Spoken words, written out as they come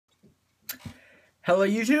Hello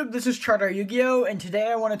YouTube, this is ChardarYuGiOh, and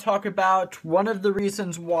today I want to talk about one of the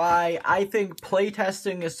reasons why I think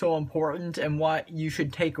playtesting is so important and what you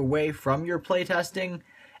should take away from your playtesting.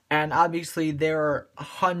 And obviously there are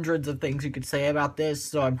hundreds of things you could say about this,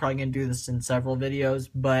 so I'm probably going to do this in several videos,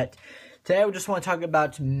 but today I just want to talk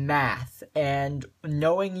about math and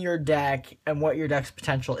knowing your deck and what your deck's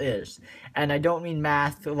potential is. And I don't mean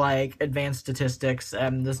math like advanced statistics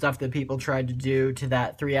and the stuff that people tried to do to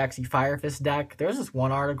that 3-axis Fire Fist deck. There was this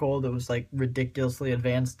one article that was like ridiculously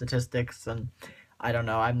advanced statistics, and I don't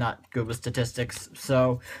know, I'm not good with statistics,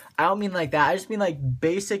 so I don't mean like that. I just mean like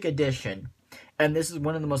basic addition. And this is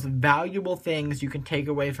one of the most valuable things you can take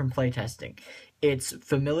away from playtesting. It's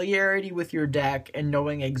familiarity with your deck and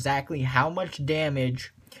knowing exactly how much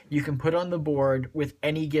damage you can put on the board with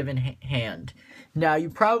any given hand. Now, you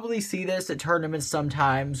probably see this at tournaments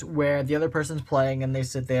sometimes where the other person's playing and they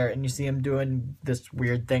sit there and you see them doing this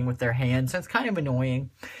weird thing with their hands. It's kind of annoying.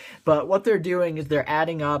 But what they're doing is they're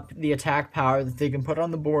adding up the attack power that they can put on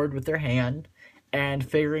the board with their hand and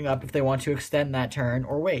figuring up if they want to extend that turn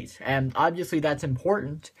or wait. And obviously that's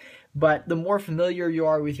important, but the more familiar you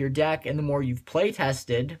are with your deck and the more you've play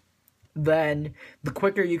tested, then the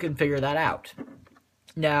quicker you can figure that out.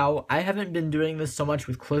 Now, I haven't been doing this so much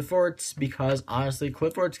with Clifforts because honestly,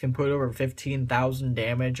 Clifforts can put over 15,000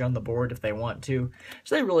 damage on the board if they want to,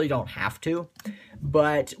 so they really don't have to.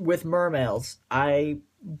 But with Mermails, I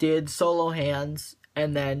did solo hands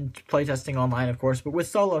and then playtesting online, of course, but with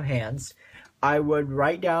solo hands, I would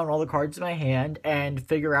write down all the cards in my hand and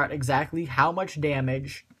figure out exactly how much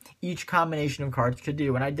damage each combination of cards could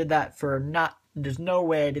do. And I did that for there's no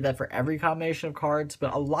way I did that for every combination of cards,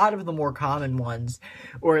 but a lot of the more common ones,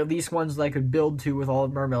 or at least ones that I could build to with all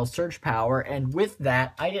of Mermail's search power. And with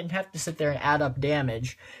that, I didn't have to sit there and add up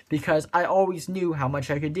damage because I always knew how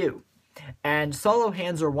much I could do. And solo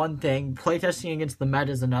hands are one thing, playtesting against the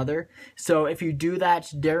meta is another. So if you do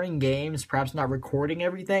that during games, perhaps not recording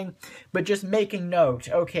everything, but just making note,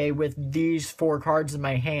 okay, with these 4 cards in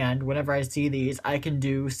my hand, whenever I see these, I can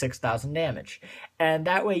do 6,000 damage. And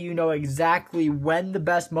that way you know exactly when the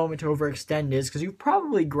best moment to overextend is, because you've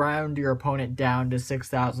probably ground your opponent down to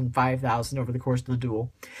 6,000, 5,000 over the course of the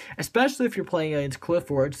duel. Especially if you're playing against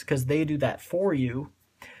Clifforts, because they do that for you.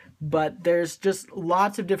 But there's just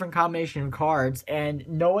lots of different combination of cards, and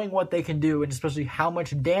knowing what they can do, and especially how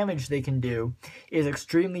much damage they can do, is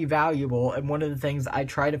extremely valuable, and one of the things I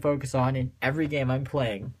try to focus on in every game I'm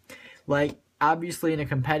playing. Like, obviously in a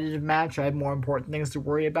competitive match, I have more important things to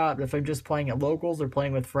worry about, but if I'm just playing at locals or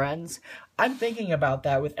playing with friends, I'm thinking about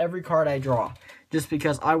that with every card I draw, just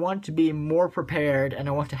because I want to be more prepared, and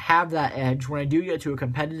I want to have that edge when I do get to a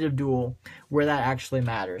competitive duel where that actually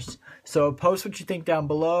matters. So post what you think down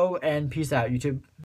below, and peace out, YouTube.